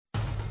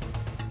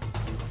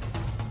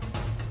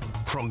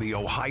From the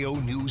Ohio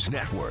News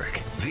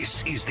Network,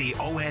 this is the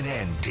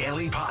ONN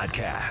Daily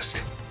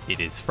Podcast. It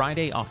is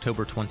Friday,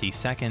 October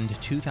 22nd,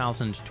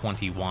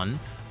 2021.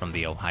 From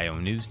the Ohio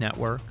News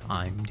Network,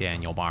 I'm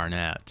Daniel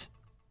Barnett.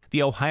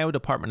 The Ohio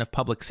Department of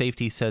Public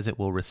Safety says it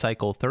will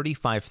recycle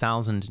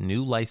 35,000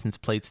 new license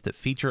plates that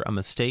feature a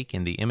mistake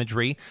in the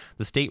imagery.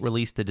 The state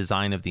released the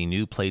design of the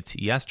new plates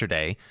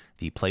yesterday.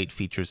 The plate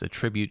features a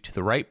tribute to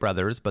the Wright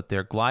brothers, but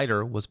their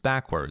glider was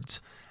backwards.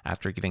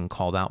 After getting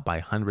called out by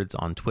hundreds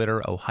on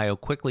Twitter, Ohio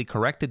quickly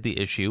corrected the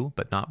issue,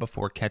 but not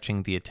before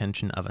catching the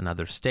attention of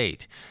another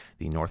state.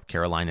 The North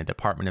Carolina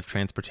Department of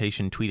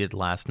Transportation tweeted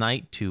last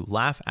night to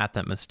laugh at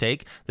that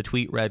mistake. The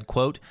tweet read,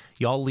 quote,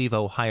 "Y'all leave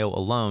Ohio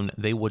alone.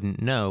 They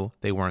wouldn't know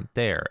they weren't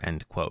there,"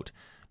 end quote.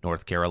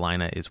 North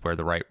Carolina is where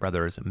the Wright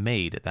brothers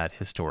made that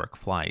historic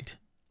flight.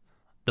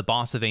 The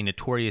boss of a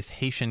notorious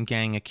Haitian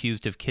gang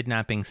accused of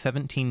kidnapping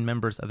 17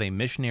 members of a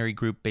missionary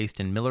group based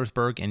in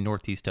Millersburg in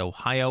northeast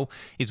Ohio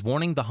is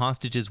warning the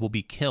hostages will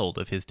be killed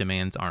if his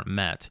demands aren't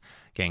met.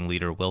 Gang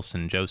leader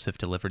Wilson Joseph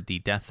delivered the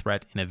death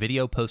threat in a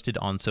video posted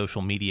on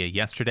social media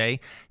yesterday.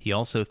 He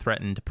also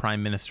threatened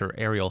Prime Minister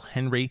Ariel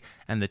Henry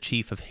and the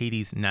chief of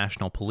Haiti's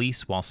National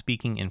Police while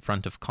speaking in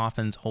front of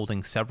coffins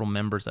holding several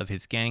members of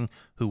his gang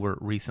who were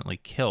recently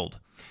killed.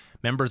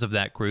 Members of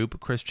that group,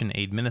 Christian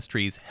Aid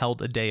Ministries,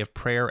 held a day of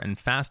prayer and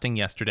fasting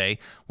yesterday,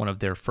 one of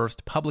their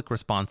first public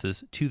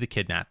responses to the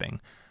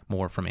kidnapping.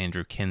 More from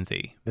Andrew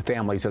Kinsey. The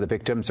families of the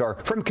victims are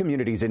from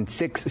communities in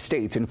 6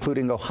 states,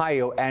 including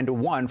Ohio, and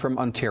one from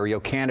Ontario,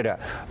 Canada.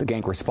 The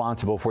gang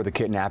responsible for the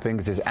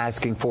kidnappings is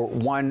asking for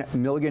 $1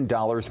 million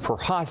per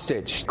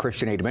hostage.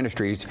 Christian Aid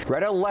Ministries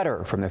read a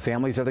letter from the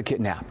families of the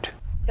kidnapped.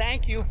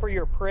 Thank you for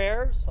your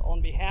prayers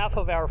on behalf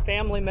of our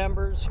family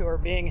members who are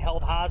being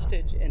held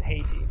hostage in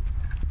Haiti.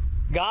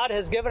 God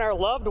has given our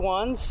loved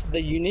ones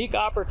the unique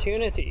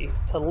opportunity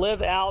to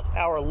live out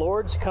our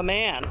Lord's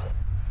command,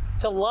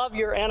 to love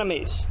your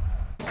enemies.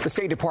 The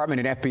State Department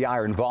and FBI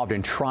are involved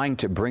in trying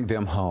to bring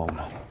them home.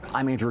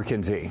 I'm Andrew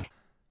Kinsey.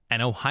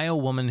 An Ohio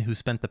woman who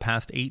spent the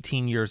past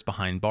 18 years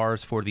behind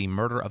bars for the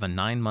murder of a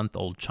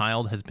 9-month-old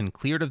child has been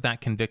cleared of that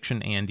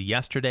conviction and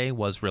yesterday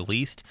was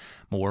released.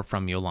 More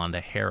from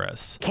Yolanda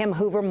Harris. Kim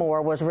Hoover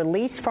Moore was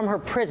released from her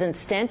prison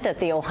stint at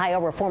the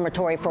Ohio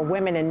Reformatory for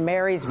Women in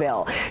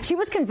Marysville. She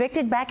was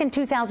convicted back in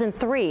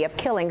 2003 of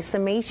killing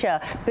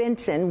Samisha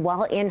Benson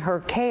while in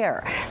her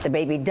care. The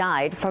baby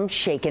died from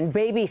shaken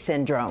baby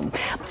syndrome.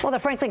 Well, the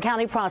Franklin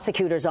County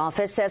Prosecutor's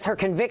Office says her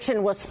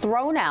conviction was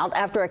thrown out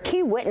after a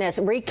key witness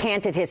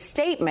recanted his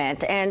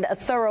statement and a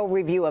thorough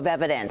review of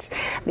evidence.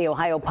 The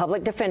Ohio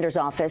Public Defender's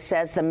Office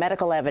says the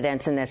medical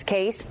evidence in this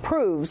case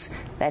proves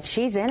that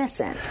she's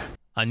innocent.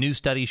 A new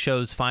study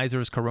shows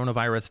Pfizer's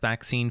coronavirus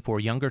vaccine for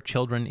younger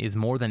children is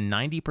more than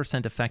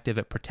 90% effective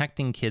at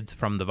protecting kids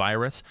from the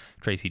virus.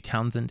 Tracy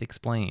Townsend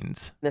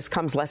explains. This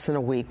comes less than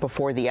a week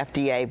before the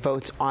FDA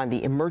votes on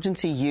the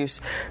emergency use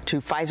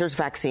to Pfizer's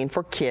vaccine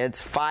for kids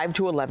 5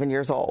 to 11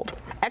 years old.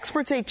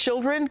 Experts say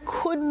children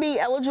could be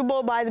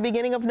eligible by the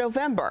beginning of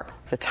November.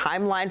 The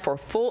timeline for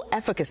full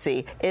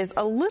efficacy is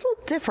a little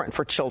different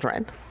for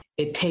children.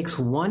 It takes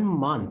 1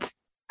 month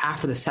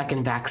after the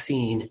second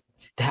vaccine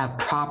to have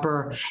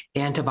proper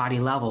antibody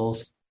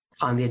levels.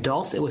 On the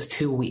adults, it was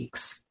 2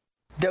 weeks.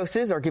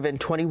 Doses are given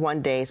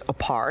 21 days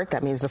apart.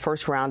 That means the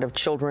first round of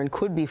children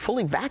could be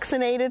fully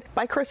vaccinated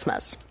by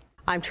Christmas.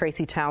 I'm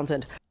Tracy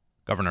Townsend.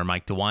 Governor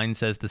Mike DeWine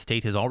says the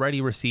state has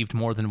already received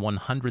more than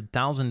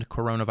 100,000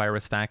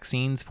 coronavirus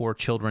vaccines for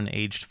children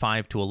aged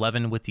 5 to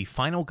 11, with the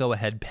final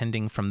go-ahead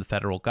pending from the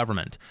federal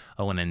government.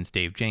 ONN's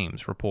Dave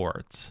James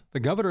reports. The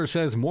governor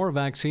says more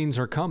vaccines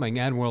are coming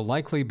and will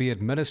likely be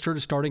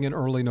administered starting in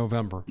early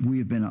November. We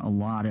have been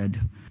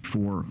allotted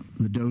for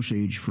the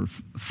dosage for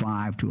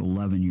 5 to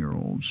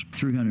 11-year-olds,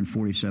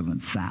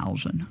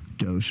 347,000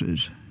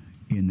 doses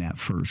in that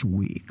first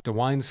week.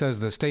 DeWine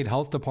says the state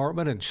health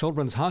department and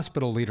children's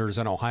hospital leaders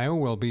in Ohio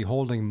will be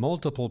holding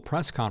multiple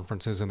press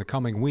conferences in the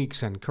coming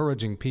weeks,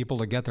 encouraging people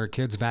to get their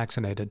kids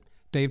vaccinated.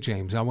 Dave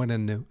James,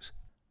 ONN News.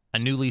 A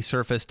newly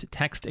surfaced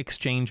text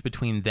exchange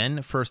between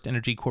then First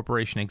Energy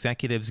Corporation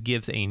executives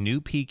gives a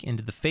new peek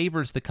into the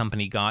favors the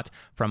company got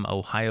from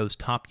Ohio's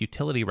top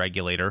utility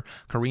regulator.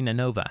 Karina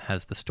Nova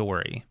has the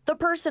story. The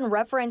person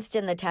referenced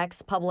in the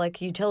text,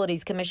 Public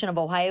Utilities Commission of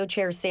Ohio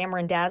Chair Sam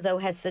Randazzo,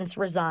 has since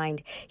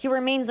resigned. He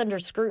remains under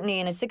scrutiny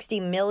in a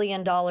 $60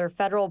 million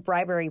federal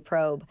bribery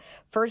probe.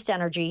 First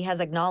Energy has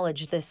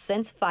acknowledged the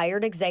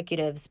since-fired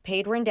executives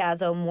paid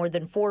Randazzo more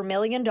than $4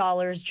 million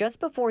just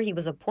before he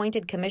was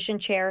appointed commission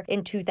chair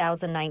in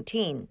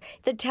 2019.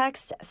 The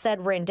text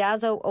said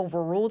Randazzo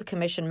overruled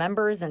commission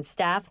members and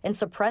staff and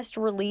suppressed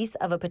release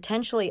of a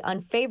potentially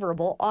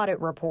unfavorable audit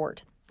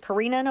report.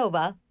 Karina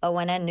Nova,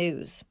 ONN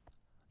News.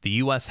 The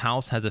U.S.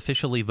 House has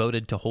officially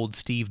voted to hold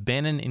Steve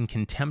Bannon in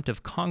contempt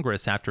of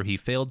Congress after he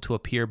failed to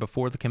appear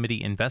before the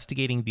committee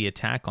investigating the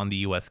attack on the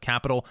U.S.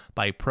 Capitol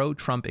by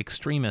pro-Trump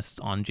extremists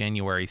on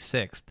January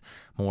 6th.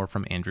 More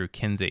from Andrew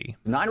Kinsey.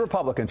 9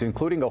 Republicans,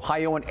 including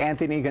Ohioan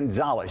Anthony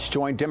Gonzalez,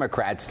 joined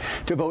Democrats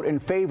to vote in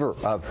favor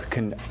of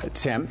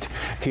contempt.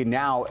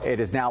 It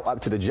is now up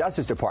to the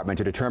Justice Department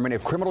to determine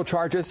if criminal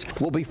charges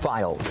will be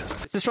filed.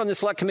 This is from the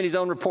Select Committee's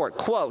own report.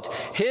 Quote,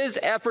 his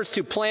efforts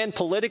to plan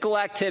political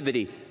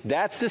activity.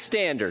 That's the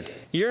standard.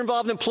 You're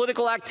involved in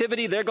political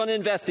activity, they're going to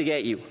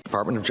investigate you. The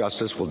Department of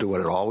Justice will do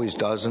what it always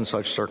does in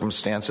such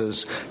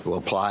circumstances. It will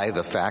apply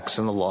the facts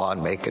and the law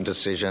and make a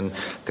decision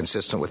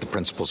consistent with the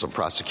principles of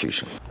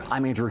prosecution.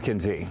 I'm Andrew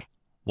Kinsey.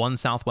 One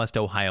Southwest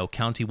Ohio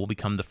county will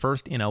become the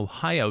first in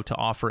Ohio to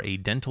offer a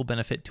dental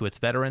benefit to its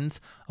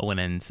veterans.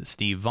 ONN's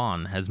Steve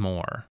Vaughn has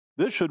more.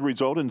 This should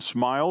result in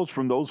smiles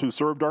from those who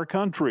served our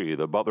country.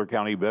 The Butler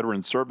County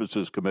Veterans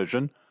Services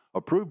Commission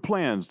approved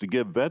plans to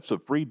give vets a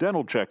free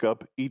dental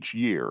checkup each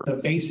year. The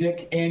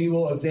basic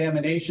annual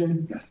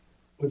examination,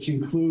 which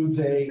includes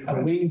a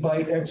wing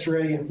bite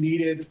x-ray if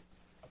needed,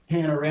 a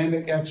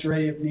panoramic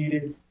x-ray if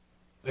needed,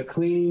 the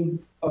cleaning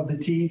of the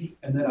teeth,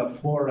 and then a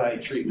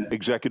fluoride treatment.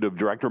 Executive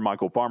Director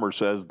Michael Farmer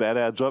says that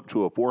adds up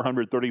to a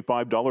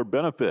 $435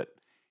 benefit.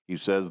 He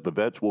says the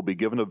vets will be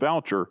given a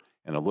voucher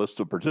and a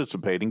list of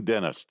participating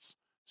dentists.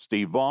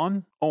 Steve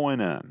Vaughn,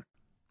 ONN.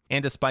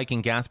 And a spike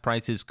in gas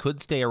prices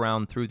could stay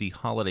around through the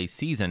holiday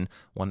season.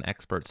 One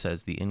expert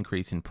says the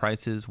increase in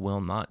prices will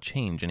not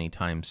change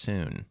anytime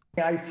soon.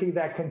 I see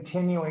that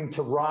continuing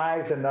to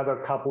rise another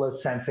couple of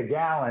cents a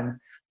gallon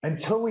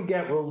until we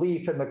get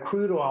relief in the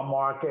crude oil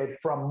market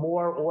from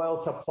more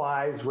oil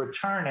supplies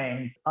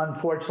returning.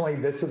 Unfortunately,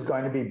 this is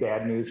going to be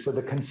bad news for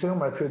the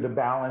consumer through the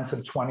balance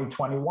of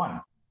 2021.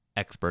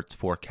 Experts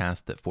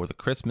forecast that for the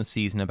Christmas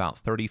season,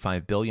 about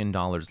 $35 billion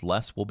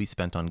less will be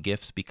spent on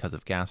gifts because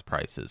of gas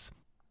prices.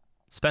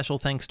 Special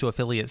thanks to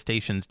affiliate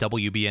stations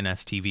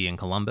WBNS-TV in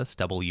Columbus,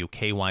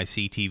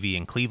 WKYC-TV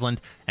in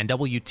Cleveland, and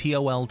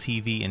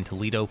WTOL-TV in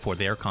Toledo for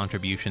their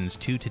contributions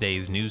to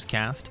today's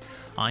newscast.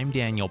 I'm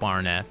Daniel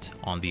Barnett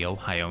on the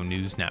Ohio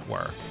News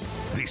Network.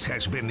 This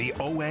has been the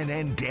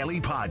ONN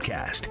Daily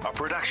Podcast, a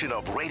production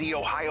of Radio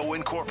Ohio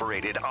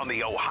Incorporated on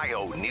the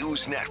Ohio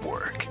News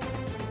Network.